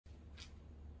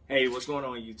Hey, what's going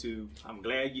on YouTube? I'm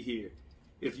glad you're here.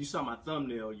 If you saw my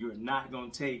thumbnail, you're not going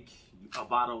to take a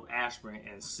bottle of aspirin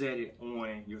and set it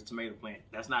on your tomato plant.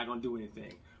 That's not going to do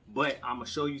anything. But I'm going to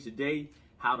show you today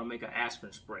how to make an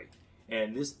aspirin spray.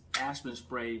 And this aspirin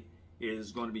spray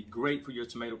is going to be great for your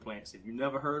tomato plants. If you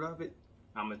never heard of it,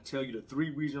 I'm going to tell you the 3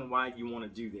 reasons why you want to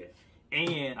do that.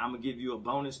 And I'm going to give you a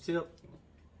bonus tip.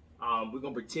 We're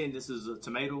going to pretend this is a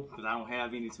tomato because I don't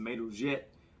have any tomatoes yet.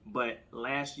 But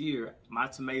last year, my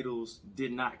tomatoes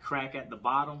did not crack at the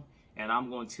bottom, and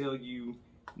I'm going to tell you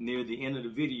near the end of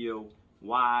the video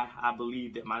why I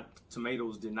believe that my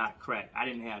tomatoes did not crack. I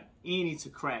didn't have any to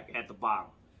crack at the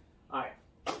bottom. All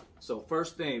right, so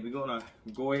first thing, we're going to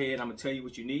go ahead, I'm going to tell you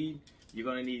what you need. You're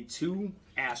going to need 2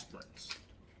 aspirins,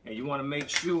 and you want to make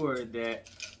sure that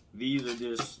these are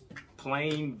just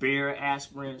plain bare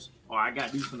aspirins, or I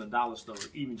got these from the dollar store,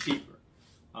 even cheaper.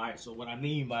 All right, so what I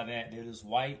mean by that, it is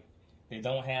white. They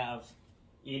don't have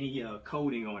any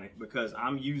coating on it because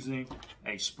I'm using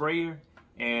a sprayer,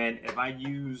 and if I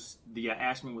use the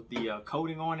aspirin with the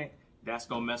coating on it, that's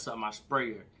gonna mess up my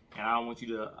sprayer, and I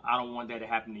don't want that to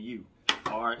happen to you.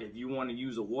 Or if you want to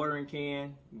use a watering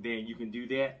can, then you can do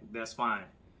that. That's fine.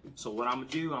 So what I'm gonna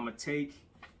do, I'm gonna take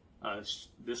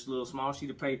this little small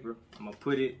sheet of paper. I'm gonna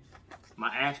put my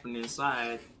aspirin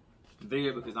inside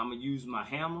there because I'm gonna use my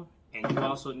hammer. And you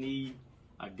also need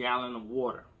a gallon of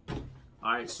water.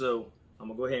 All right, so I'm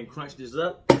gonna go ahead and crunch this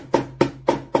up.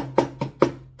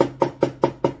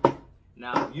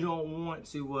 Now, you don't want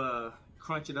to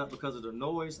crunch it up because of the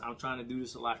noise. I'm trying to do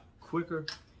this a lot quicker.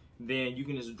 Then you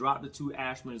can just drop the 2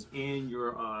 aspirins in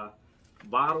your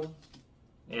bottle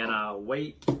and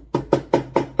wait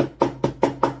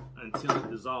until it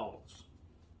dissolves.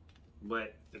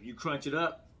 But if you crunch it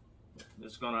up,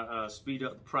 it's gonna speed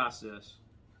up the process.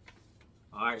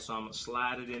 All right, so I'm gonna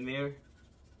slide it in there.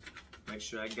 Make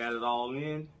sure I got it all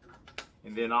in.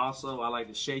 And then also, I like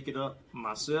to shake it up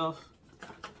myself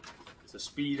to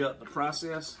speed up the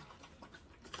process.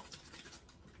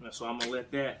 And so I'm gonna let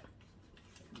that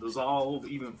dissolve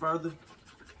even further.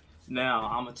 Now,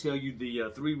 I'm gonna tell you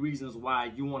the 3 reasons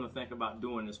why you wanna think about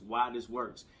doing this, why this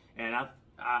works. And I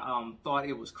thought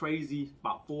it was crazy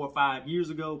about 4 or 5 years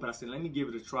ago, but I said, let me give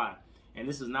it a try. And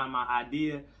this is not my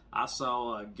idea. I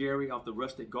saw Gary off the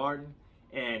Rustic Garden,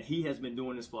 and he has been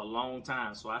doing this for a long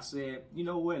time. So I said, you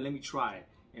know what, let me try it.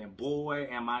 And boy,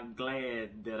 am I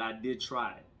glad that I did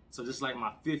try it. So this is like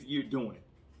my 5th year doing it.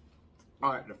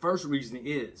 All right, the first reason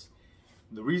is,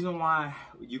 the reason why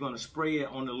you're gonna spray it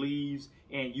on the leaves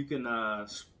and you can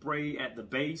spray at the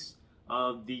base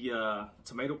of the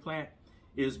tomato plant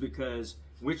is because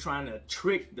we're trying to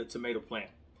trick the tomato plant.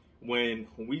 When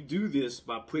we do this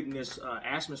by putting this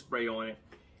aspirin spray on it,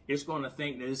 it's going to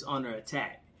think that it's under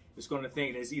attack. It's going to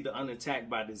think that it's either under attack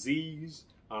by disease,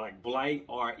 like blight,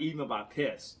 or even by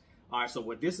pests. All right, so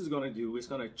what this is going to do, it's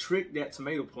going to trick that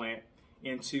tomato plant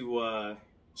into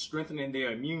strengthening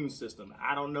their immune system.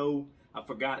 I don't know, I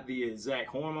forgot the exact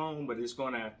hormone, but it's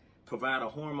going to provide a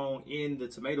hormone in the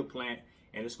tomato plant,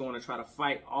 and it's going to try to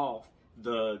fight off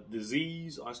the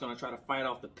disease, or it's going to try to fight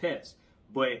off the pests.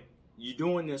 But you're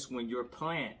doing this when your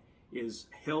plant is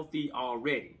healthy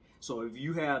already. So if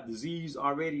you have disease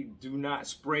already, do not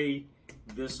spray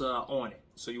this on it.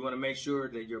 So you want to make sure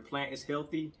that your plant is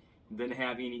healthy, doesn't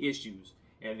have any issues.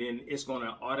 And then it's going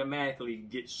to automatically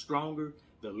get stronger.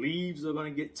 The leaves are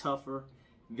going to get tougher.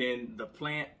 Then the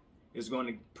plant is going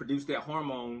to produce that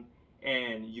hormone,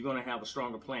 and you're going to have a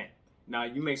stronger plant. Now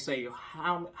you may say,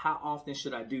 how often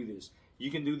should I do this? You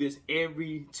can do this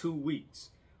every 2 weeks.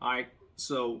 All right,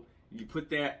 so you put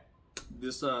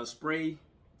this spray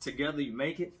together, you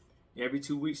make it every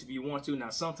 2 weeks if you want to.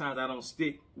 Now, sometimes I don't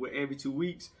stick with every 2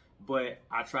 weeks, but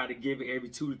I try to give it every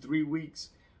 2 to 3 weeks.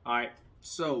 All right,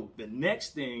 so the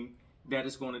next thing that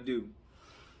it's going to do,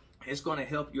 it's going to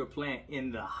help your plant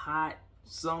in the hot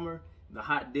summer, the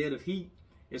hot dead of heat.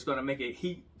 It's going to make it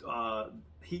heat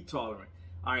tolerant.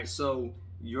 All right, so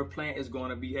your plant is going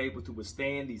to be able to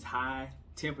withstand these high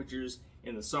temperatures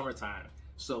in the summertime.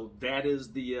 So that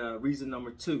is the reason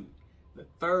number 2. The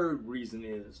 3rd reason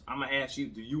is, I'm gonna ask you,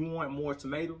 do you want more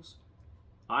tomatoes?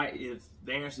 All right, if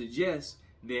the answer is yes,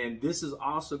 then this is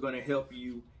also gonna help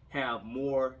you have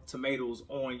more tomatoes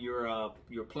on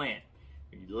your plant.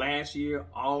 Last year,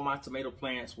 all my tomato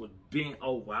plants were bent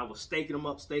over. I was staking them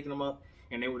up,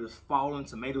 and they were just falling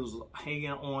tomatoes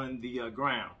hanging on the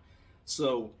ground.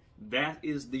 So that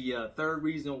is the 3rd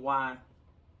reason why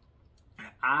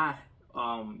I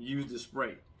use the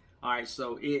spray. All right,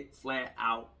 so it flat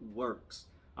out works.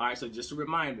 All right, so just a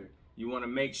reminder, you want to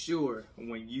make sure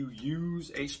when you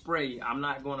use a spray, I'm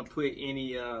not going to put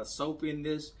any soap in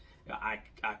this. I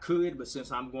could, but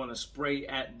since I'm going to spray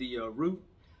at the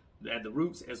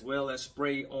roots, as well as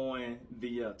spray on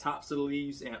the tops of the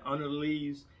leaves and under the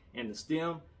leaves and the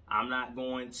stem, I'm not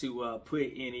going to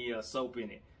put any soap in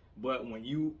it. But when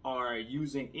you are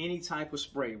using any type of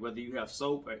spray, whether you have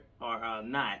soap or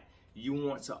not, you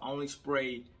want to only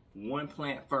spray one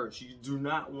plant first. You do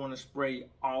not want to spray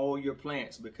all your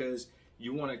plants, because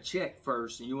you want to check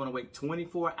first, and you want to wait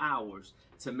 24 hours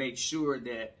to make sure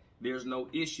that there's no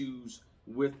issues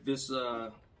with this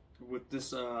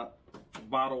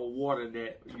bottle of water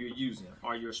that you're using,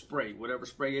 or your spray, whatever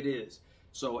spray it is.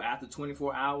 So after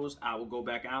 24 hours, I will go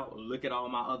back out and look at all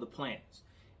my other plants.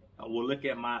 I will look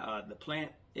at my the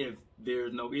plant. If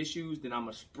there's no issues, then I'm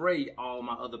gonna spray all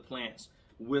my other plants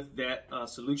with that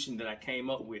solution that I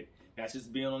came up with. That's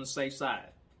just being on the safe side.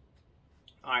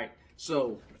 All right,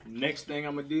 so next thing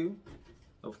I'm gonna do,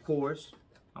 of course,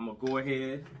 I'm gonna go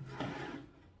ahead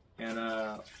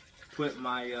and put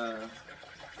my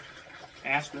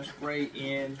aspirin spray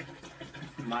in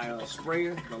my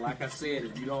sprayer. But like I said,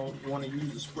 if you don't want to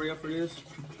use the sprayer for this,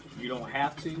 you don't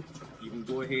have to. You can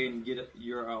go ahead and get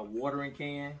your watering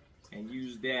can and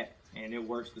use that, and it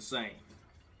works the same.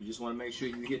 You just want to make sure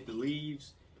you hit the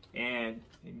leaves and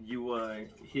you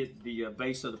hit the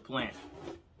base of the plant.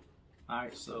 All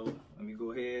right, so let me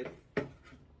go ahead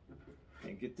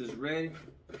and get this ready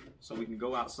so we can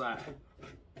go outside.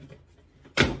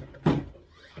 Pump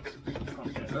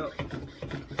that up.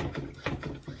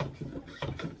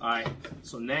 All right,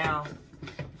 so now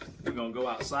we're gonna go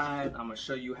outside. I'm gonna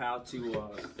show you how to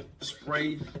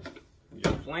spray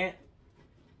your plant,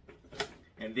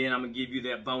 and then I'm gonna give you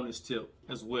that bonus tip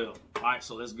as well. All right,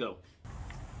 so let's go.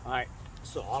 All right,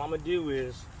 so all I'm gonna do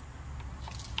is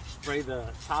spray the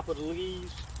top of the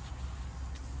leaves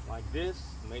like this.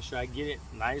 Make sure I get it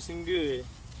nice and good.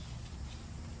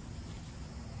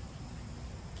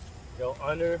 Go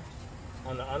on the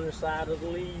underside of the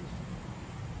leaves.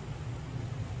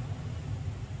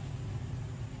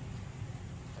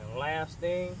 And last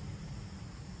thing,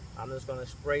 I'm just gonna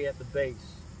spray at the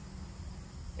base.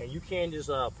 And you can just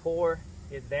pour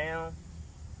it down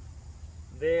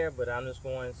there, but I'm just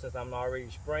going, since I'm already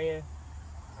spraying,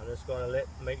 I'm just gonna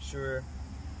make sure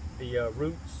the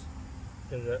roots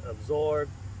can absorb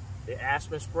the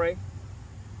aspirin spray.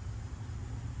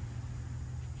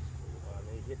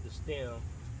 Let me hit the stem.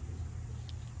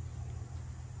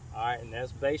 All right, and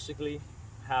that's basically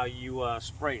how you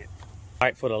spray it. All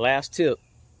right, for the last tip,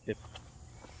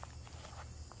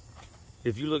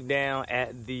 if you look down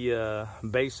at the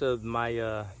base of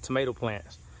my tomato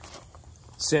plants,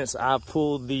 since I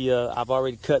pulled I've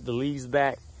already cut the leaves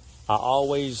back, I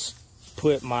always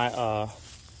put my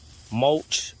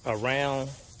mulch around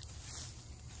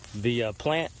the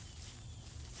plant,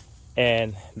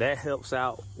 and that helps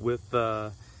out with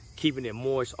keeping it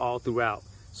moist all throughout.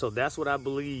 So that's what I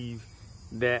believe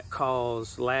that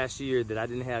caused last year that I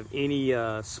didn't have any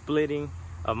splitting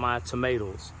of my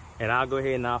tomatoes. And I'll go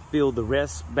ahead and I'll fill the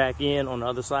rest back in on the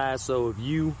other side. So if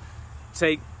you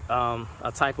take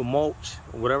a type of mulch,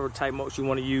 whatever type mulch you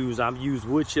want to use, I'm use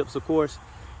wood chips, of course.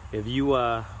 If you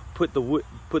put the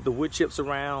wood chips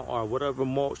around, or whatever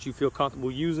mulch you feel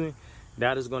comfortable using,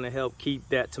 that is going to help keep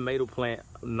that tomato plant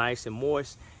nice and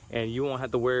moist, and you won't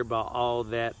have to worry about all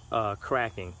that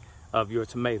cracking of your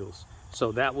tomatoes.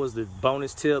 So that was the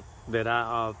bonus tip that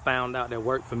I found out that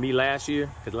worked for me last year,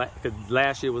 because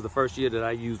last year was the first year that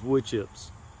I used wood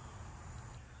chips.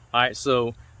 All right,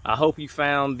 so I hope you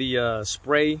found the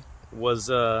spray was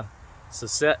hope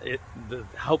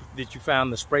that you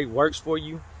found the spray works for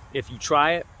you if you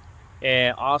try it,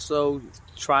 and also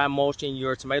try mulching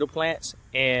your tomato plants,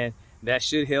 and that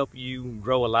should help you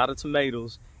grow a lot of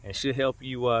tomatoes and should help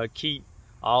you keep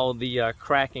all the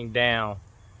cracking down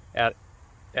at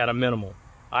a minimum.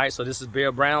 All right, so this is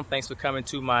Bear Brown. Thanks for coming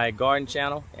to my garden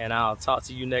channel, and I'll talk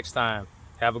to you next time.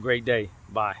 Have a great day.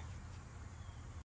 Bye.